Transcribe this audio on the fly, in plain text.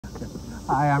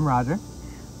Hi, I'm Roger.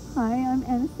 Hi, I'm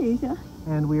Anastasia.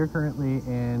 And we are currently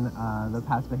in the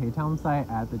Powhatan site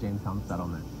at the Jamestown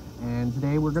settlement. And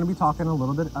today we're going to be talking a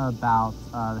little bit about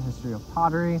the history of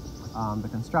pottery, the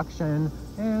construction,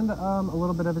 and a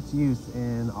little bit of its use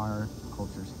in our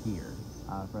cultures here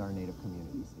for our native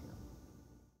communities here.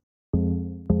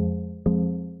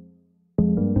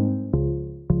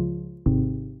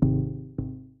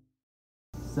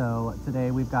 So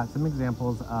today we've got some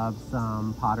examples of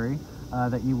some pottery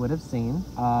that you would have seen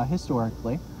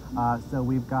historically. So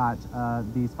we've got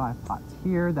these 5 pots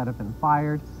here that have been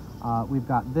fired. We've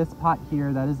got this pot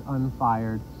here that is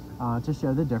unfired to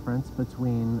show the difference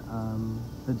between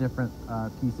the different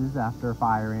pieces after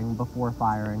firing, before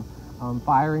firing.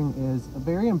 Firing is a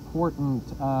very important,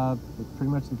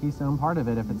 pretty much the keystone part of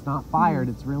it. If it's not fired,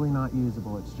 it's really not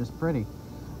usable. It's just pretty.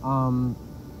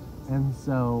 And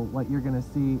so what you're going to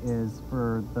see is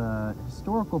for the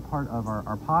historical part of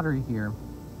our pottery here,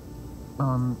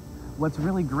 what's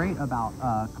really great about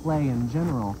clay in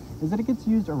general is that it gets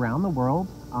used around the world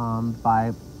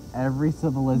by every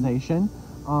civilization.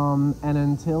 And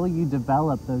until you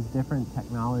develop those different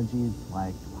technologies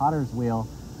like potter's wheel,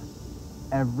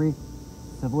 every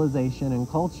civilization and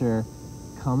culture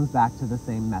comes back to the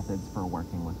same methods for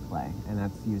working with clay, and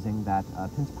that's using that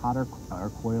pinch pot or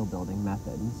coil building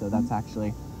method. And so that's actually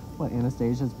what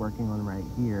Anastasia is working on right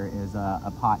here is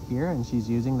a pot here, and she's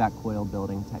using that coil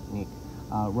building technique,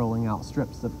 rolling out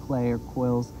strips of clay or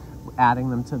coils,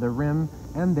 adding them to the rim,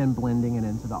 and then blending it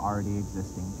into the already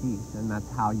existing piece. And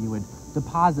that's how you would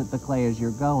deposit the clay as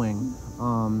you're going,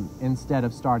 instead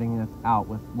of starting it out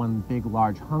with one big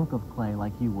large hunk of clay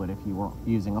like you would if you were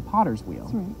using a potter's wheel.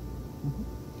 That's right.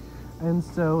 And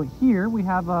so here we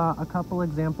have a couple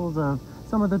examples of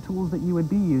some of the tools that you would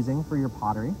be using for your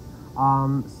pottery.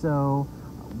 So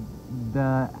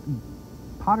the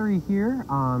pottery here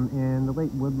in the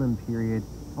late woodland period,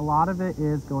 a lot of it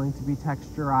is going to be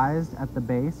texturized at the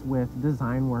base with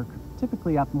design work,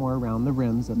 typically up more around the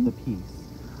rims of the piece.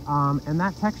 And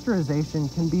that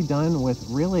texturization can be done with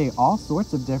really all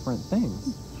sorts of different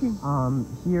things.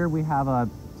 Here we have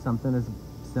something as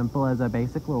simple as a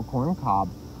basic little corn cob.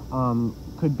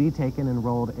 Could be taken and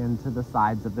rolled into the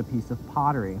sides of the piece of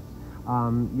pottery.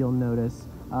 You'll notice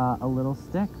a little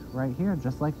stick right here,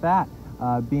 just like that,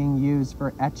 being used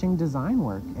for etching design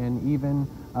work, and even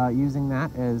using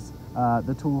that as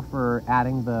the tool for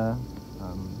adding the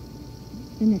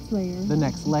next layer. The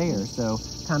next layer, so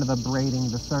kind of abrading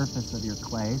the surface of your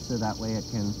clay so that way it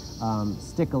can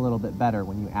stick a little bit better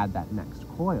when you add that next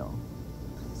coil.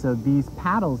 So these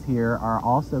paddles here are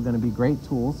also going to be great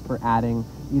tools for adding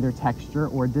either texture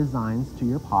or designs to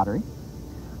your pottery.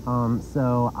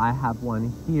 So I have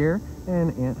one here, and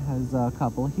Aunt has a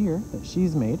couple here that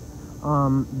she's made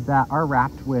that are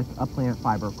wrapped with a plant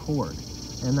fiber cord.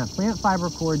 And that plant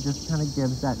fiber cord just kind of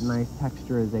gives that nice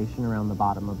texturization around the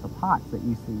bottom of the pots that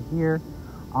you see here.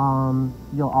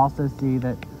 You'll also see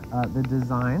that the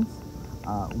designs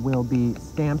will be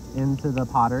stamped into the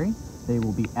pottery. They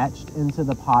will be etched into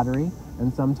the pottery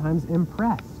and sometimes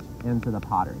impressed into the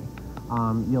pottery.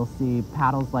 You'll see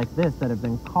paddles like this that have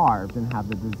been carved and have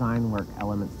the design work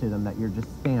elements to them that you're just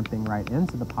stamping right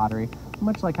into the pottery,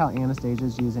 much like how Anastasia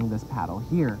is using this paddle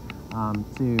here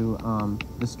to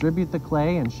distribute the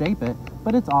clay and shape it,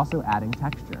 but it's also adding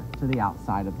texture to the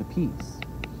outside of the piece.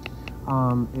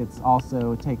 It's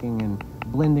also taking and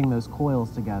blending those coils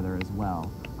together as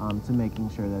well. To making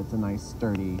sure that it's a nice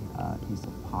sturdy piece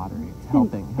of pottery. It's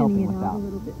helping with that. A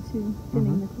little bit too,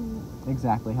 thinning the clay.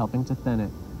 Exactly, helping to thin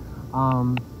it.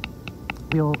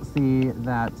 You'll see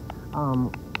that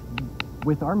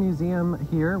with our museum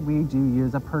here, we do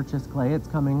use a purchased clay. It's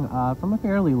coming from a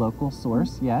fairly local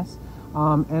source, yes,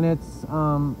 and it's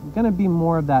going to be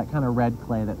more of that kind of red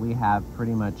clay that we have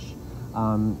pretty much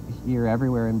here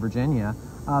everywhere in Virginia.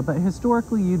 But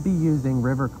historically, you'd be using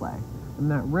river clay. And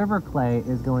that river clay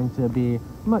is going to be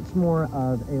much more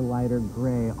of a lighter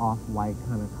gray, off-white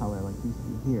kind of color like you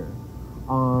see here.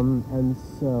 And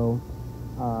so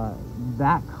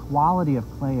that quality of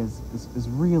clay is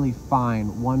really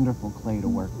fine, wonderful clay to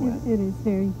work with.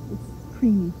 It's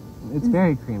creamy. It's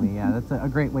very creamy, yeah. That's a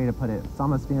great way to put it. It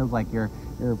almost feels like you're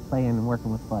playing and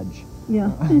working with fudge.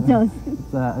 Yeah, it does.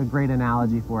 It's a great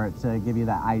analogy for it to give you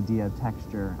that idea of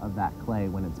texture of that clay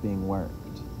when it's being worked.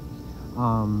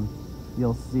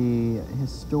 You'll see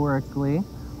historically,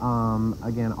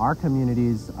 again, our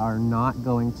communities are not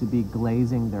going to be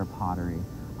glazing their pottery.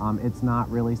 It's not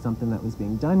really something that was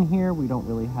being done here. We don't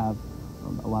really have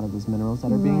a lot of those minerals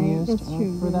that are being used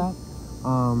for that.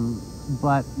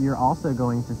 But you're also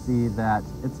going to see that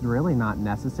it's really not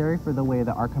necessary for the way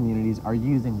that our communities are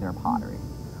using their pottery.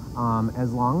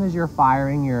 As long as you're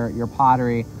firing your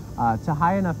pottery to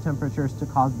high enough temperatures to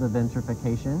cause the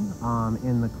vitrification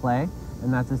in the clay,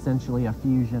 and that's essentially a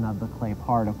fusion of the clay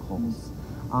particles.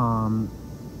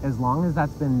 As long as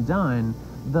that's been done,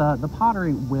 the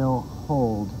pottery will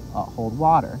hold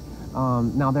water.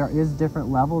 Now there is different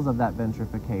levels of that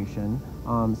vitrification.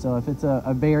 So if it's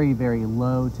a very, very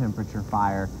low temperature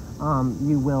fire,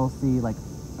 you will see, like,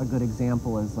 a good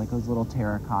example is like those little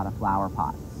terracotta flower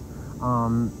pots.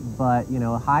 But, you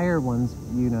know, higher ones,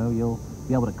 you know, you'll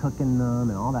be able to cook in them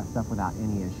and all that stuff without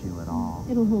any issue at all.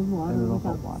 It'll hold water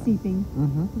without seeping.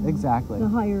 Exactly. The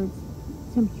higher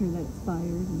temperature that it's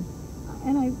fired.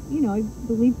 And I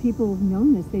believe people have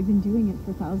known this. They've been doing it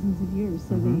for thousands of years,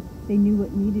 so they knew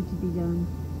what needed to be done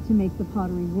to make the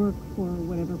pottery work for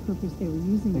whatever purpose they were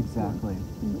using it for.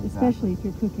 Especially if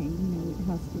you're cooking, you know,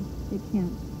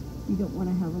 you don't want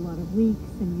to have a lot of leaks,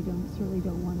 and you certainly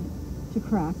don't want it to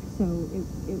crack. So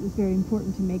it was very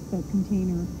important to make the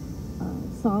container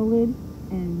solid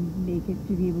and make it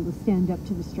to be able to stand up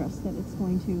to the stress that it's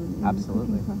going to in the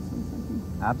cooking process, I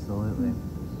think. Absolutely.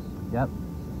 Yep.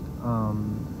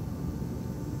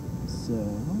 So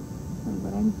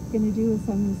what I'm going to do is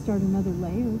I'm going to start another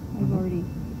layer. I've already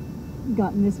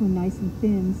gotten this one nice and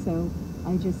thin, so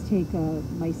I just take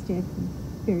my stick,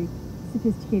 very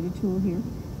sophisticated tool here,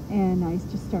 and I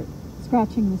just start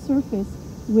scratching the surface,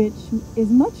 which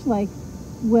is much like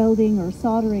welding or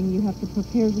soldering. You have to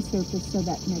prepare the surface so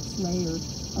that next layer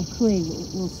of clay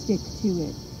will stick to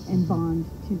it and bond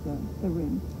to the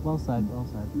rim. Well said, well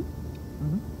said.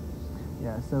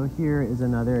 Yeah, so here is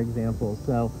another example.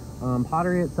 So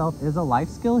pottery itself is a life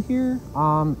skill here.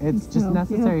 It's just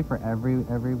necessary for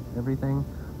everything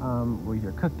where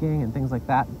you're cooking and things like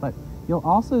that. But you'll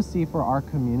also see for our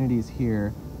communities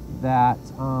here that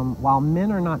while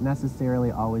men are not necessarily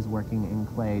always working in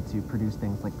clay to produce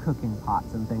things like cooking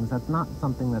pots and things, that's not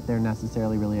something that they're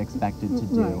necessarily really expected to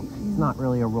do. Right, yeah. It's not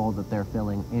really a role that they're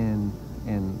filling in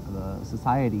the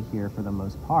society here for the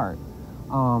most part.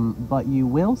 But you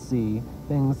will see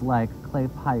things like clay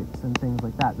pipes and things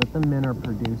like that the men are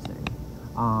producing.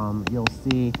 You'll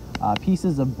see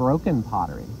pieces of broken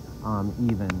pottery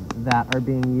even that are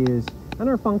being used and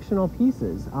are functional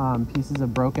pieces. Pieces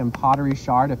of broken pottery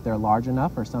shard, if they're large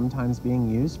enough, are sometimes being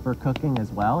used for cooking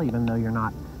as well, even though you're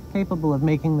not capable of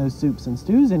making those soups and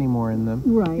stews anymore in them.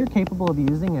 Right. You're capable of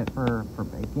using it for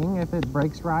baking if it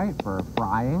breaks right, for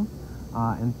frying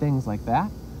and things like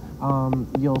that.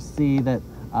 You'll see that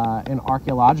in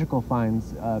archaeological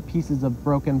finds, pieces of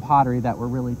broken pottery that were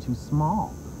really too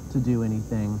small to do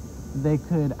anything, they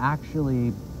could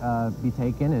actually be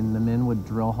taken, and the men would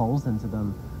drill holes into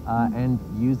them and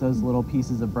use those little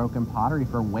pieces of broken pottery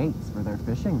for weights for their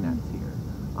fishing nets here.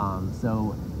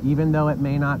 So even though it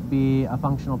may not be a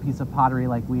functional piece of pottery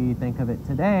like we think of it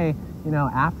today, you know,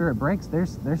 after it breaks,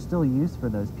 there's still use for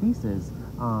those pieces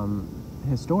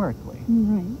historically.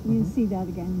 Right, you see that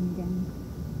again and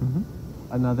again.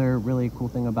 Another really cool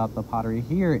thing about the pottery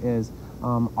here is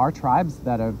our tribes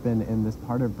that have been in this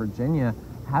part of Virginia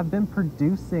have been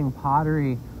producing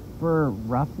pottery for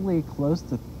roughly close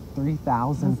to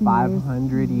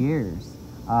 3,500 years.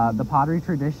 The pottery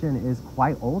tradition is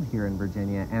quite old here in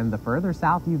Virginia, and the further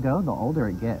south you go, the older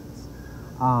it gets.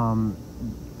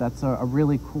 That's a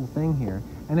really cool thing here.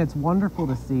 And it's wonderful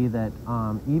to see that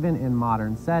even in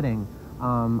modern setting,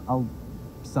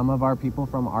 some of our people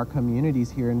from our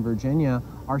communities here in Virginia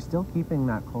are still keeping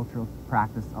that cultural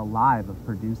practice alive of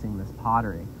producing this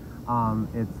pottery.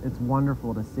 It's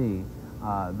wonderful to see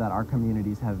that our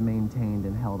communities have maintained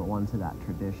and held on to that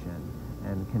tradition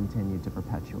and continued to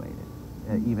perpetuate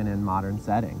it, even in modern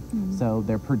setting. So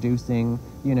they're producing,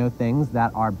 you know, things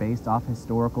that are based off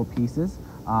historical pieces,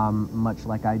 much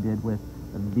like I did with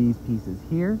these pieces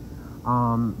here,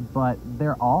 but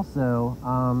they're also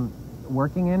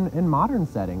working in modern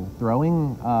setting,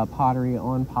 throwing pottery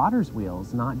on potter's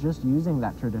wheels, not just using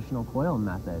that traditional coil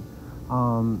method.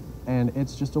 And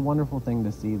it's just a wonderful thing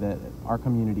to see that our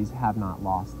communities have not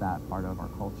lost that part of our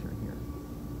culture here.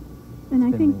 And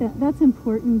I think that's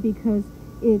important because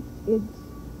it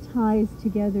ties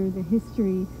together the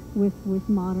history with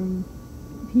modern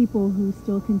people who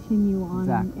still continue on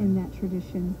in that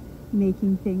tradition,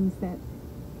 making things that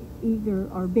either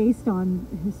are based on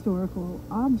historical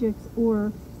objects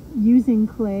or using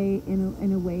clay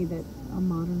in a way that a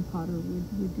modern potter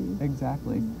would do.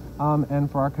 Exactly.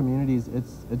 And for our communities,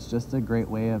 it's just a great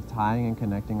way of tying and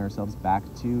connecting ourselves back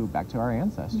to our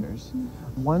ancestors.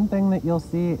 One thing that you'll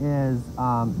see is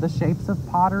the shapes of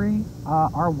pottery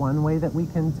are one way that we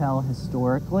can tell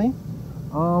historically,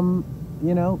 you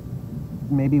know,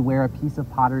 maybe where a piece of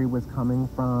pottery was coming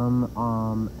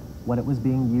from what it was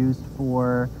being used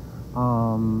for,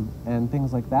 and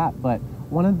things like that. But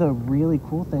one of the really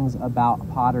cool things about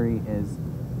pottery is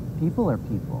people are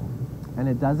people. And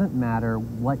it doesn't matter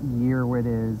what year it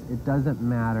is, it doesn't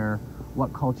matter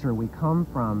what culture we come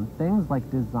from. Things like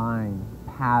design,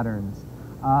 patterns,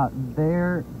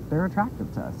 they're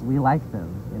attractive to us. We like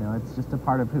them. You know, it's just a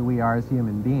part of who we are as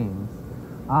human beings.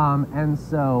 And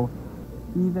so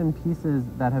even pieces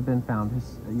that have been found,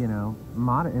 you know,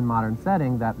 in modern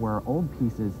setting that were old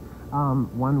pieces,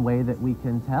 one way that we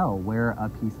can tell where a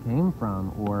piece came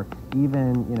from, or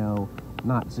even, you know,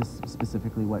 not just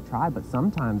specifically what tribe, but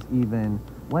sometimes even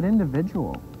what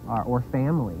individual or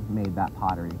family made that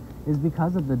pottery, is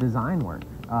because of the design work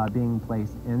being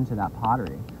placed into that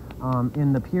pottery.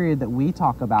 In the period that we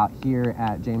talk about here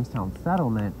at Jamestown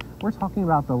Settlement, we're talking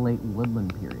about the late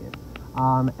woodland period.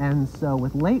 And so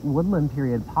with late woodland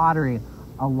period pottery,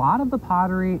 a lot of the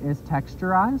pottery is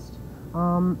texturized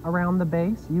around the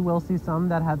base. You will see some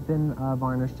that have been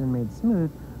varnished and made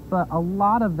smooth, but a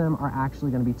lot of them are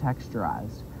actually going to be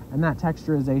texturized. And that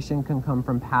texturization can come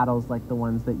from paddles like the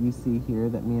ones that you see here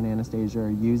that me and Anastasia are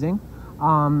using.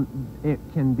 It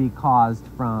can be caused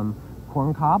from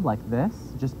corn cob like this,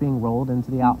 just being rolled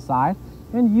into the outside.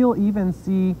 And you'll even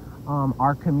see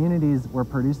our communities were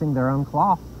producing their own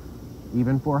cloth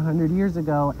even 400 years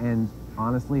ago, and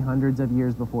honestly hundreds of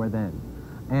years before then.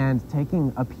 And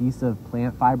taking a piece of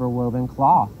plant fiber woven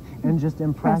cloth and just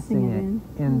impressing it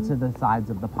into the sides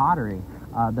of the pottery.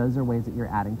 Those are ways that you're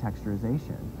adding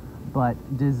texturization. But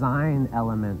design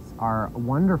elements are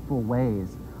wonderful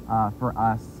ways for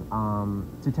us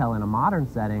to tell in a modern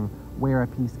setting where a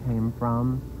piece came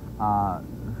from,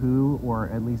 who, or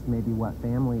at least maybe what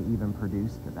family even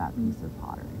produced that piece of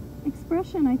pottery.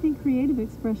 Expression, I think creative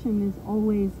expression is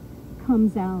always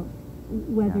comes out,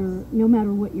 whether, no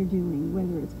matter what you're doing,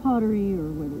 whether it's pottery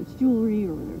or whether it's jewelry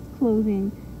or whether it's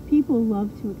clothing. People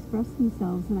love to express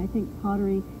themselves, and I think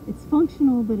pottery, it's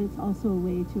functional, but it's also a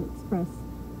way to express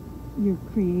your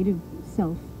creative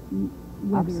self,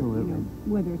 whether, you know,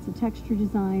 whether it's a texture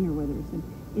design or whether it's an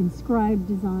inscribed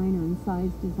design or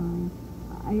incised design.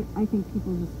 I think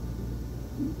people just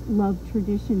love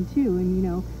tradition too, and you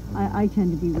know, I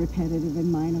tend to be repetitive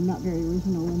in mine. I'm not very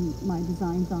original in my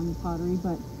designs on the pottery,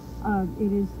 but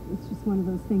it's just one of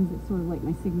those things that's sort of like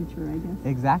my signature, I guess.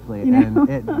 Exactly, you know?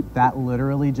 And that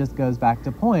literally just goes back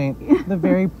to the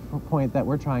very point that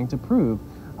we're trying to prove.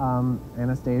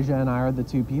 Anastasia and I are the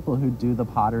two people who do the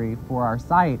pottery for our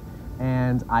site,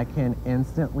 and I can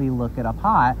instantly look at a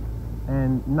pot,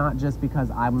 and not just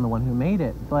because I'm the one who made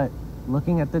it, but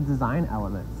looking at the design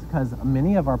elements, because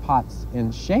many of our pots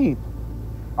in shape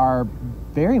are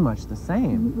very much the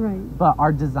same, right? But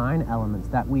our design elements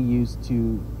that we use to,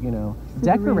 you know,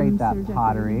 decorate that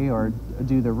pottery or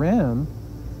do the rim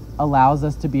allows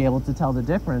us to be able to tell the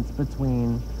difference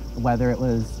between whether it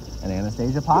was an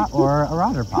Anastasia pot or a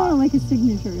Roger pot. Kind of like a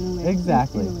signature in a way.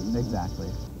 Exactly,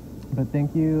 exactly. But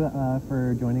thank you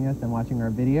for joining us and watching our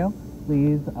video.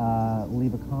 Please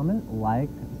leave a comment, like,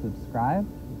 subscribe,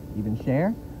 even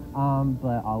share.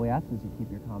 But all we ask is you keep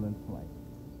your comments polite.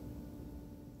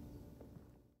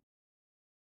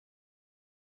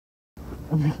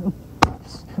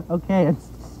 Okay, you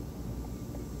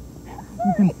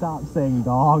can stop saying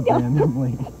dog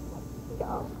randomly.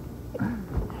 I'm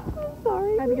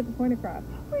sorry. I had to get the point across.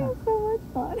 We had so much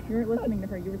fun. You weren't listening to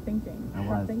her, you were thinking. I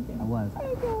was.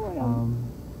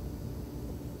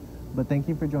 But thank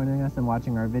you for joining us and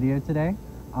watching our video today.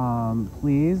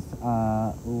 Please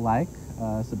like,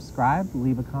 subscribe,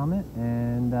 leave a comment,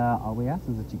 and all we ask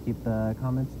is that you keep the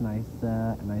comments nice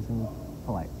and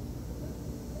polite.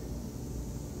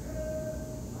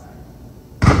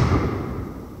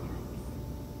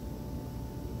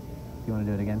 You want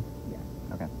to do it again?